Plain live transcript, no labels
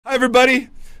Hi, everybody.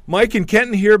 Mike and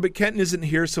Kenton here, but Kenton isn't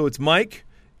here, so it's Mike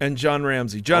and Jon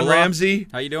Ramsay. Jon Ramsay.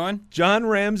 How you doing? Jon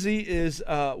Ramsay is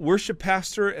worship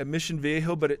pastor at Mission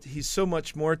Viejo, but he's so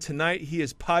much more. Tonight, he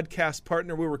is podcast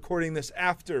partner. We're recording this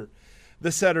after the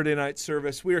Saturday night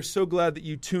service. We are so glad that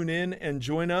you tune in and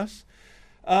join us.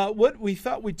 What we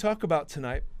thought we'd talk about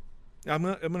tonight, I'm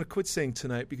going to quit saying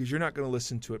tonight because you're not going to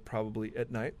listen to it probably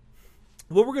at night.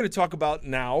 What we're going to talk about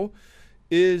now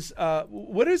is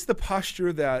what is the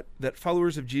posture that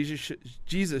followers of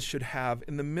Jesus should have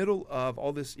in the middle of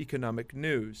all this economic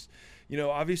news? You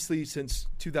know, obviously since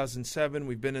 2007,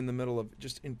 we've been in the middle of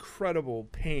just incredible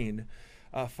pain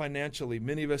financially.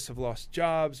 Many of us have lost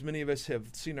jobs. Many of us have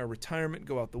seen our retirement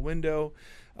go out the window.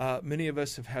 Many of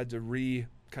us have had to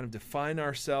kind of define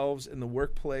ourselves in the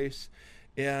workplace.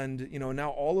 And, you know, now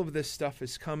all of this stuff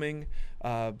is coming.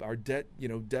 Our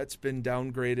debt's been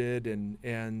downgraded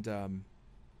and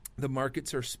the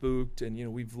markets are spooked, and, you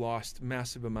know, we've lost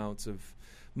massive amounts of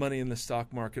money in the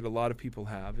stock market. A lot of people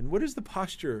have. And what is the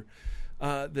posture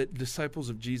that disciples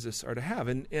of Jesus are to have?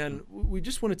 And we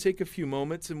just want to take a few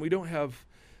moments, and we don't have,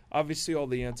 obviously, all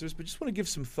the answers, but just want to give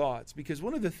some thoughts. Because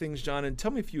one of the things, John, and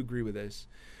tell me if you agree with this,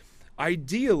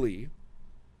 ideally,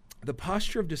 the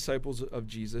posture of disciples of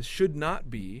Jesus should not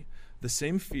be the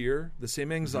same fear, the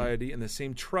same anxiety, and the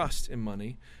same trust in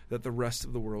money that the rest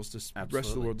of the world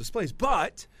displays.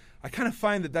 But I kind of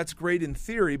find that that's great in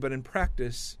theory, but in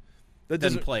practice, that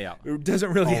doesn't play out. It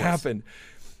doesn't really happen.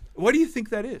 What do you think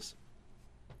that is?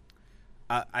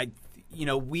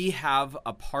 We have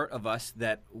a part of us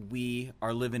that we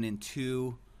are living in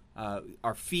two.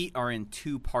 Our feet are in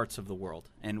two parts of the world,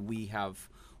 and we have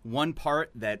one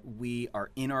part that we are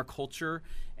in our culture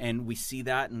and we see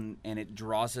that and it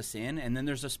draws us in. And then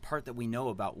there's this part that we know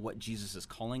about what Jesus is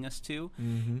calling us to.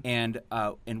 Mm-hmm.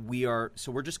 And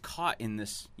we're just caught in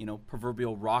this,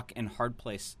 proverbial rock and hard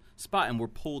place spot, and we're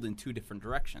pulled in two different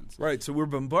directions. Right. So we're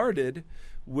bombarded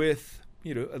with,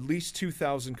 at least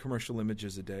 2,000 commercial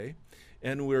images a day.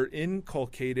 And we're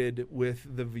inculcated with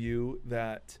the view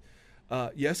that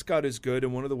yes, God is good,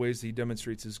 and one of the ways that he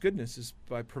demonstrates his goodness is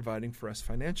by providing for us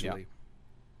financially. Yeah.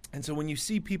 And so when you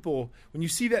see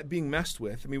that being messed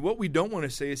with, what we don't want to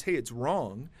say is, hey, it's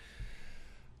wrong.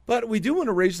 But we do want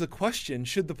to raise the question,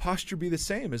 should the posture be the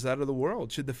same as that of the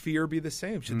world? Should the fear be the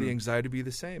same? Should the anxiety be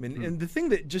the same? And the thing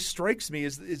that just strikes me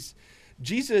is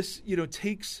Jesus,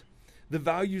 takes the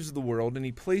values of the world and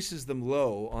he places them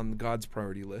low on God's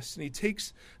priority list. And he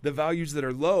takes the values that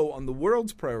are low on the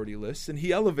world's priority list and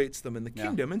he elevates them in the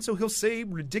kingdom. And so he'll say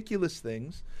ridiculous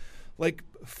things like,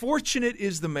 fortunate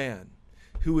is the man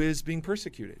who is being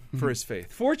persecuted for his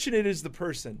faith. Fortunate is the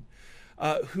person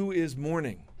who is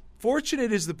mourning.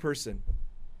 Fortunate is the person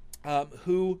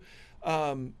who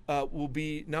will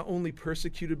be not only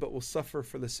persecuted but will suffer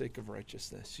for the sake of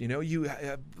righteousness.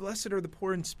 Blessed are the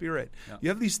poor in spirit. Yeah. You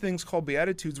have these things called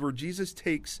Beatitudes where Jesus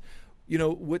takes,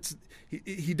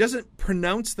 he doesn't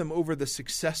pronounce them over the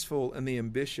successful and the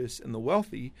ambitious and the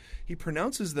wealthy. He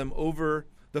pronounces them over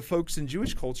the folks in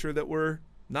Jewish culture that were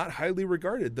not highly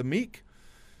regarded, the meek,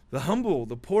 the humble,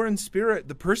 the poor in spirit,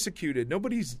 the persecuted.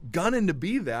 Nobody's gunning to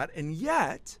be that. And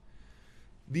yet,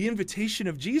 the invitation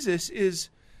of Jesus is,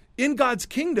 in God's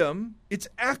kingdom, it's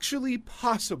actually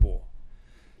possible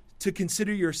to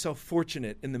consider yourself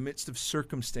fortunate in the midst of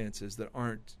circumstances that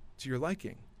aren't to your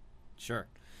liking. Sure.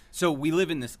 So we live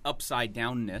in this upside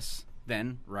downness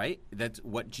then, right? That's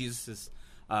what Jesus is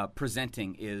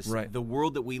presenting is right. The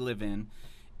world that we live in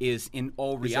is in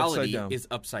all reality is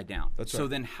upside down. That's right. So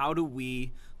then how do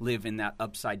we live in that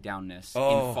upside downness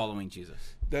in following Jesus?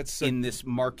 That's in this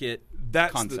market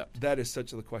concept. That is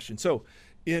such a question. So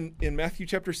in Matthew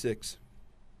chapter 6,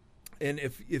 and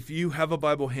if you have a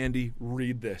Bible handy,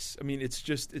 read this.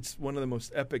 It's one of the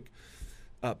most epic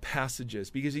passages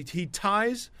because he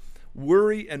ties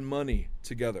worry and money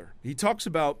together. He talks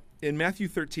about, in Matthew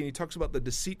 13, he talks about the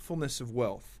deceitfulness of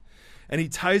wealth. And he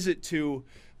ties it to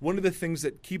one of the things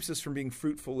that keeps us from being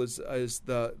fruitful is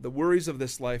the worries of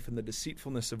this life and the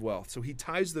deceitfulness of wealth. So he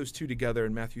ties those two together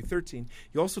in Matthew 13.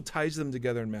 He also ties them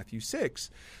together in Matthew 6,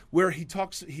 where he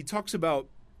talks about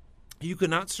you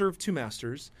cannot serve two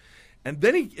masters. And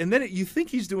then you think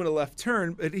he's doing a left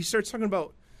turn, but he starts talking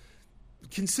about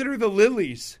consider the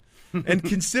lilies and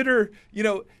consider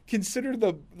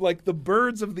the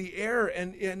birds of the air.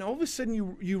 And all of a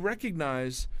sudden you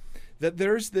recognize that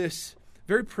there's this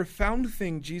very profound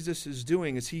thing Jesus is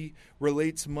doing as he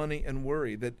relates money and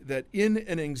worry, that in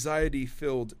an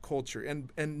anxiety-filled culture,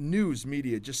 and news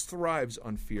media just thrives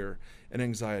on fear and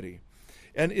anxiety.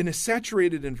 And in a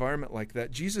saturated environment like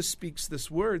that, Jesus speaks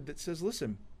this word that says,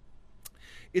 listen,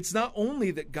 it's not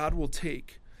only that God will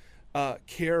take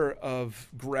care of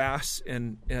grass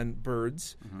and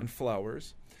birds and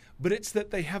flowers, but it's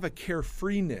that they have a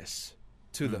carefreeness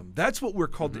to them. That's what we're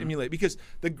called to emulate, because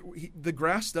the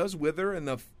grass does wither and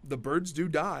the birds do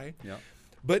die. Yeah.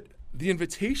 But the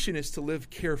invitation is to live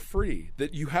carefree,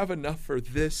 that you have enough for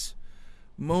this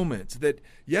moment, that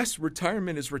yes,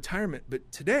 retirement is retirement,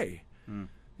 but today,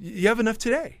 you have enough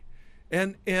today.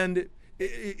 And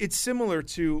it's similar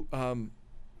to,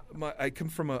 I come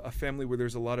from a family where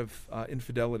there's a lot of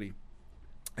infidelity.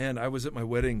 And I was at my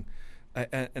wedding,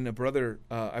 and a brother,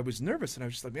 I was nervous, and I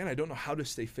was just like, man, I don't know how to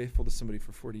stay faithful to somebody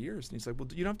for 40 years. And he's like, well,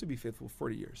 you don't have to be faithful for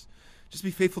 40 years. Just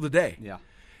be faithful today. Yeah.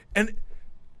 And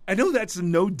I know that's a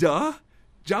no duh,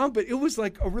 John, but it was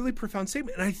like a really profound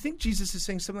statement. And I think Jesus is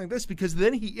saying something like this, because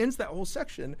then he ends that whole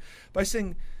section by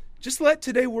saying, just let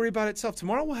today worry about itself.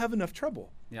 Tomorrow we'll have enough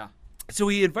trouble. Yeah. So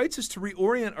he invites us to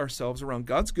reorient ourselves around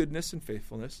God's goodness and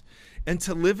faithfulness, and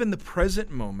to live in the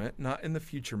present moment, not in the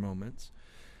future moments.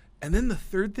 And then the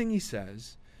third thing he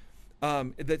says,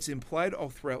 that's implied all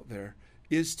throughout there,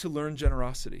 is to learn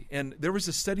generosity. And there was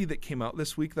a study that came out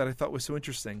this week that I thought was so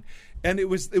interesting. And it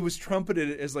was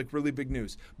trumpeted as like really big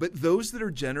news. But those that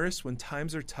are generous when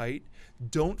times are tight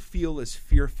don't feel as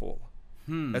fearful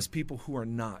as people who are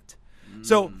not.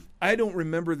 So I don't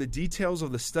remember the details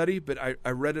of the study, but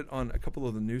I read it on a couple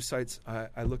of the news sites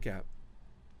I look at.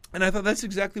 And I thought that's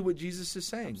exactly what Jesus is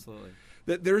saying. Absolutely.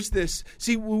 That there's this,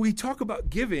 see, when we talk about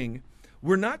giving,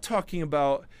 we're not talking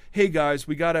about, hey guys,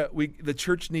 the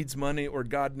church needs money, or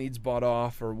God needs bought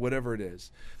off, or whatever it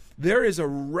is. There is a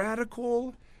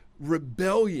radical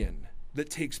rebellion that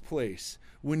takes place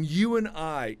when you and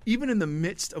I, even in the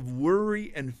midst of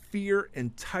worry and fear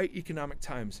and tight economic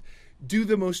times, do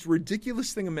the most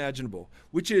ridiculous thing imaginable,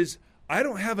 which is, I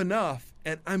don't have enough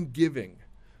and I'm giving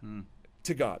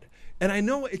to God. And I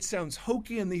know it sounds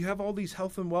hokey, and you have all these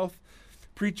health and wealth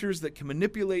preachers that can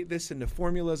manipulate this into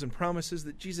formulas and promises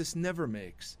that Jesus never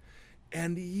makes.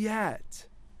 And yet,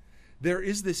 there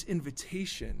is this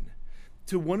invitation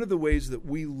to one of the ways that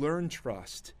we learn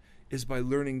trust is by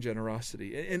learning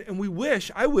generosity. And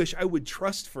I wish I would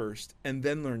trust first and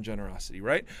then learn generosity,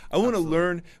 right? I want to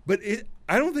learn, but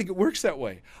I don't think it works that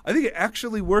way. I think it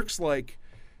actually works like,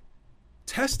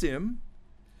 test him.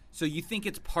 So you think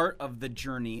it's part of the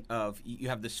journey of, you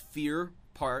have this fear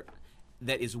part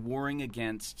that is warring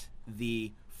against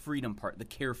the freedom part, the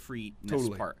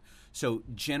carefreeness part. So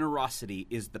generosity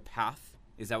is the path.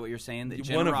 Is that what you're saying? That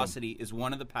generosity is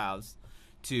one of the paths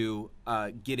to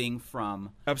getting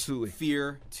from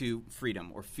fear to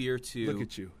freedom, or fear to... Look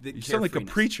at you. You sound like a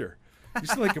preacher. You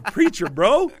sound like a preacher,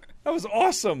 bro. That was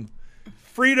awesome.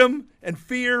 Freedom and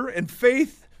fear and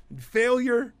faith and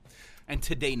failure. And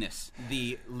todayness,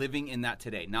 the living in that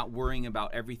today, not worrying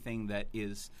about everything that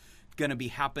is going to be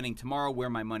happening tomorrow, where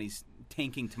my money's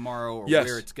tanking tomorrow, or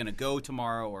where it's going to go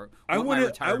tomorrow, or what my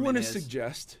retirement I want to is.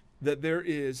 suggest that there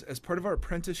is, as part of our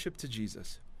apprenticeship to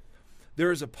Jesus,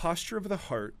 there is a posture of the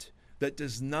heart that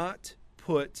does not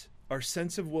put our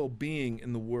sense of well-being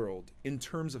in the world in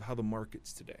terms of how the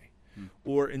market's today,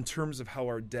 or in terms of how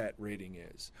our debt rating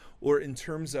is, or in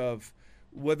terms of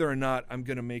whether or not I'm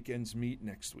going to make ends meet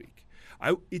next week.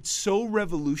 It's so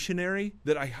revolutionary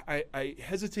that I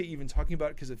hesitate even talking about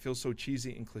it because it feels so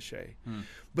cheesy and cliche.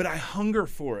 But I hunger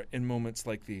for it in moments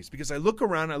like these, because I look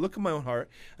around, I look at my own heart,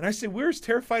 and I say, we're as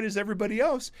terrified as everybody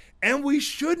else, and we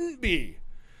shouldn't be.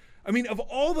 I mean, of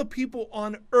all the people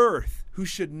on earth who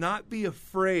should not be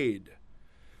afraid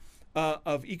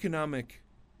of economic,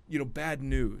 bad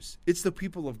news, it's the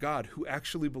people of God who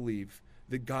actually believe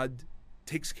that God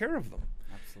takes care of them.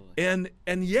 Absolutely.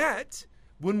 And yet,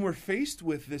 when we're faced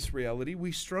with this reality,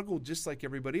 we struggle just like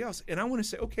everybody else. And I want to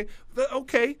say,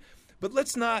 okay, but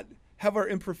let's not have our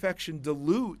imperfection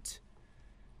dilute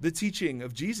the teaching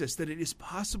of Jesus that it is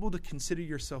possible to consider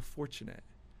yourself fortunate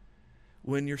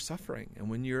when you're suffering and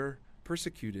when you're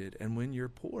persecuted and when you're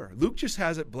poor. Luke just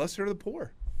has it, blessed are the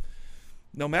poor.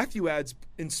 Now, Matthew adds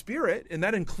in spirit, and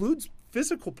that includes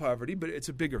physical poverty, but it's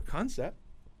a bigger concept.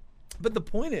 But the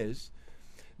point is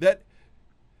that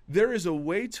there is a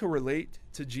way to relate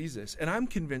to Jesus, and I'm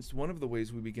convinced one of the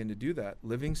ways we begin to do that,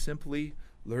 living simply,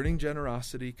 learning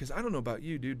generosity, because I don't know about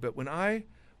you, dude, but when I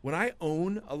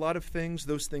own a lot of things,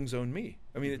 those things own me.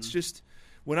 I mean, it's just,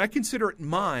 when I consider it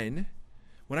mine,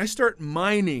 when I start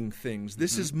mining things,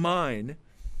 this is mine,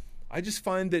 I just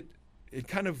find that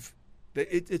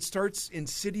it starts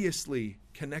insidiously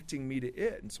connecting me to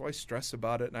it. And so I stress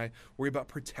about it, and I worry about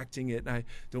protecting it, and I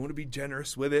don't want to be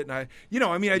generous with it. And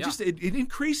it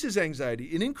increases anxiety.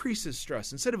 It increases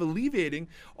stress. Instead of alleviating,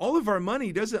 all of our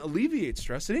money doesn't alleviate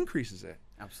stress. It increases it.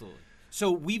 Absolutely. So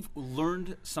we've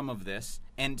learned some of this,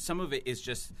 And some of it is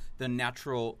just the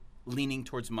natural leaning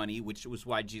towards money, which was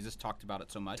why Jesus talked about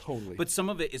it so much. Totally. But some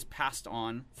of it is passed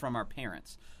on from our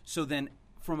parents. So then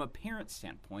from a parent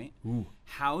standpoint,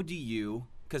 how do you,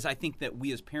 because I think that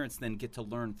we as parents then get to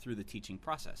learn through the teaching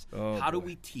process. How do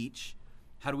we teach,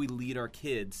 how do we lead our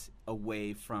kids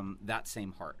away from that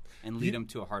same heart and lead them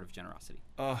to a heart of generosity?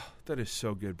 That is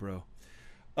so good, bro.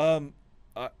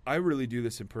 I really do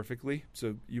this imperfectly,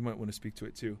 so you might want to speak to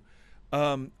it too.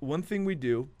 One thing we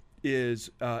do is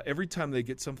every time they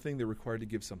get something, they're required to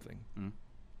give something.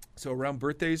 So around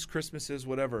birthdays, Christmases,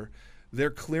 whatever, they're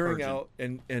clearing out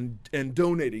and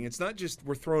donating. It's not just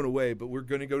we're throwing away, but we're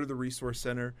going to go to the resource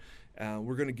center.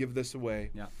 We're going to give this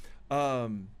away. Yeah.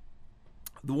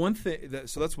 The one thing,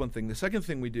 so that's one thing. The second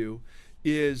thing we do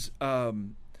is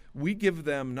we give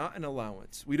them not an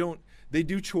allowance. They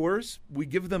do chores. We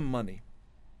give them money.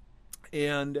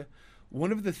 And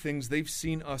one of the things they've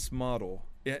seen us model,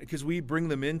 because we bring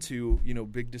them into,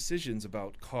 big decisions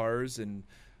about cars and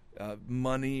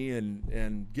money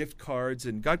and gift cards.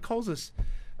 And God calls us,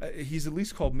 he's at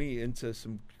least called me into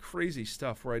some crazy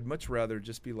stuff where I'd much rather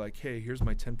just be like, hey, here's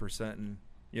my 10% and,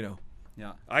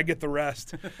 I get the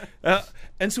rest.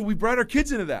 And so we brought our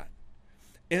kids into that.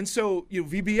 And so,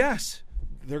 VBS,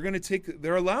 they're going to take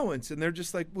their allowance, and they're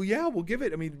just like, well, yeah, we'll give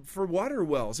it. I mean, for water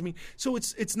wells. I mean, so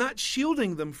it's not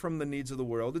shielding them from the needs of the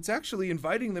world. It's actually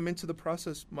inviting them into the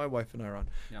process my wife and I are on.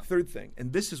 Yeah. Third thing,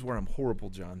 and this is where I'm horrible,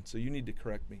 John, so you need to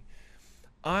correct me.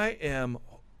 I am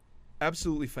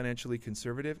absolutely financially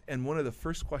conservative, and one of the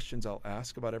first questions I'll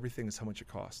ask about everything is how much it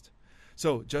cost.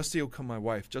 So Justy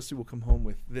will come home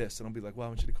with this, and I'll be like, well,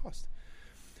 how much did it cost?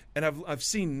 And I've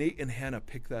seen Nate and Hannah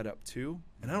pick that up too,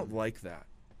 and I don't like that.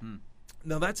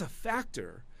 Now, that's a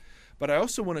factor, but I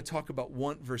also want to talk about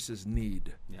want versus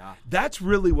need. Yeah. That's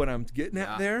really what I'm getting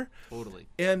at there. Totally.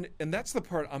 And that's the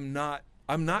part I'm not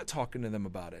talking to them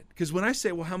about it. Because when I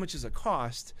say, well, how much does it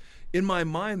cost? In my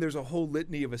mind, there's a whole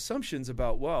litany of assumptions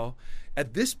about, well,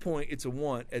 at this point, it's a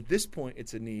want. At this point,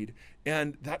 it's a need.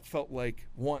 And that felt like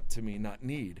want to me, not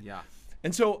need. Yeah.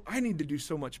 And so I need to do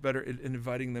so much better in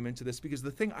inviting them into this, because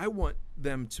the thing I want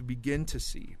them to begin to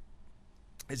see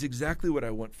is exactly what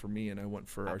I want for me and I want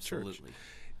for our church,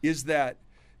 is that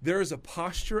there is a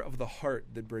posture of the heart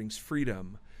that brings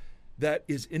freedom that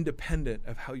is independent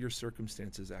of how your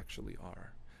circumstances actually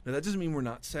are. Now, that doesn't mean we're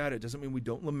not sad. It doesn't mean we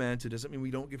don't lament. It doesn't mean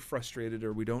we don't get frustrated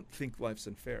or we don't think life's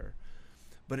unfair.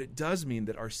 But it does mean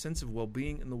that our sense of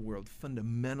well-being in the world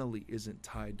fundamentally isn't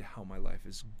tied to how my life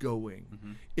is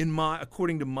going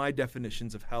according to my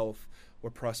definitions of health or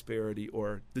prosperity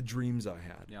or the dreams I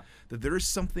had. Yeah. That there is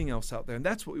something else out there, and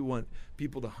that's what we want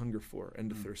people to hunger for and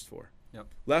to thirst for. Yep.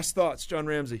 Last thoughts, Jon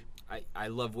Ramsay. I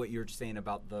love what you're saying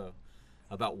about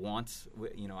wants.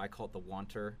 I call it the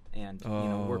wanter, and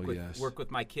work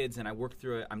with my kids, and I work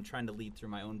through it. I'm trying to lead through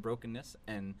my own brokenness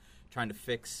and trying to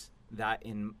fix that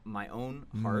in my own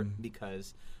heart,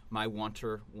 because my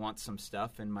wanter wants some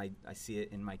stuff, and I see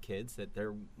it in my kids that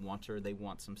their wanter, they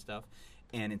want some stuff,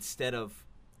 and instead of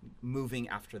moving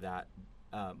after that,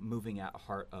 moving at a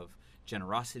heart of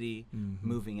generosity,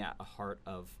 moving at a heart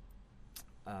of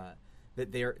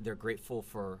that they're grateful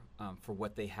for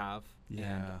what they have,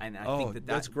 and I think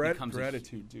that's becomes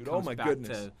gratitude, dude. Oh my back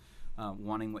goodness, to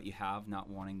wanting what you have, not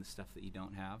wanting the stuff that you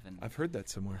don't have. And I've heard that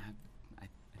somewhere. I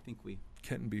think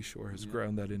Kenton B. Shore has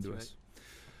ground that into us.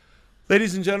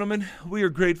 Ladies and gentlemen, we are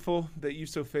grateful that you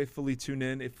so faithfully tune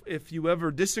in. If you ever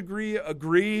disagree,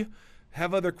 agree,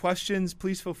 have other questions,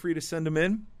 please feel free to send them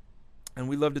in, and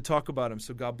we'd love to talk about them.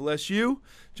 So God bless you.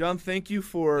 John, thank you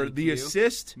for the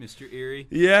assist. Mr. Erre.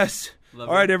 Yes. All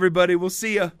right, everybody. We'll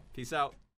see you. Peace out.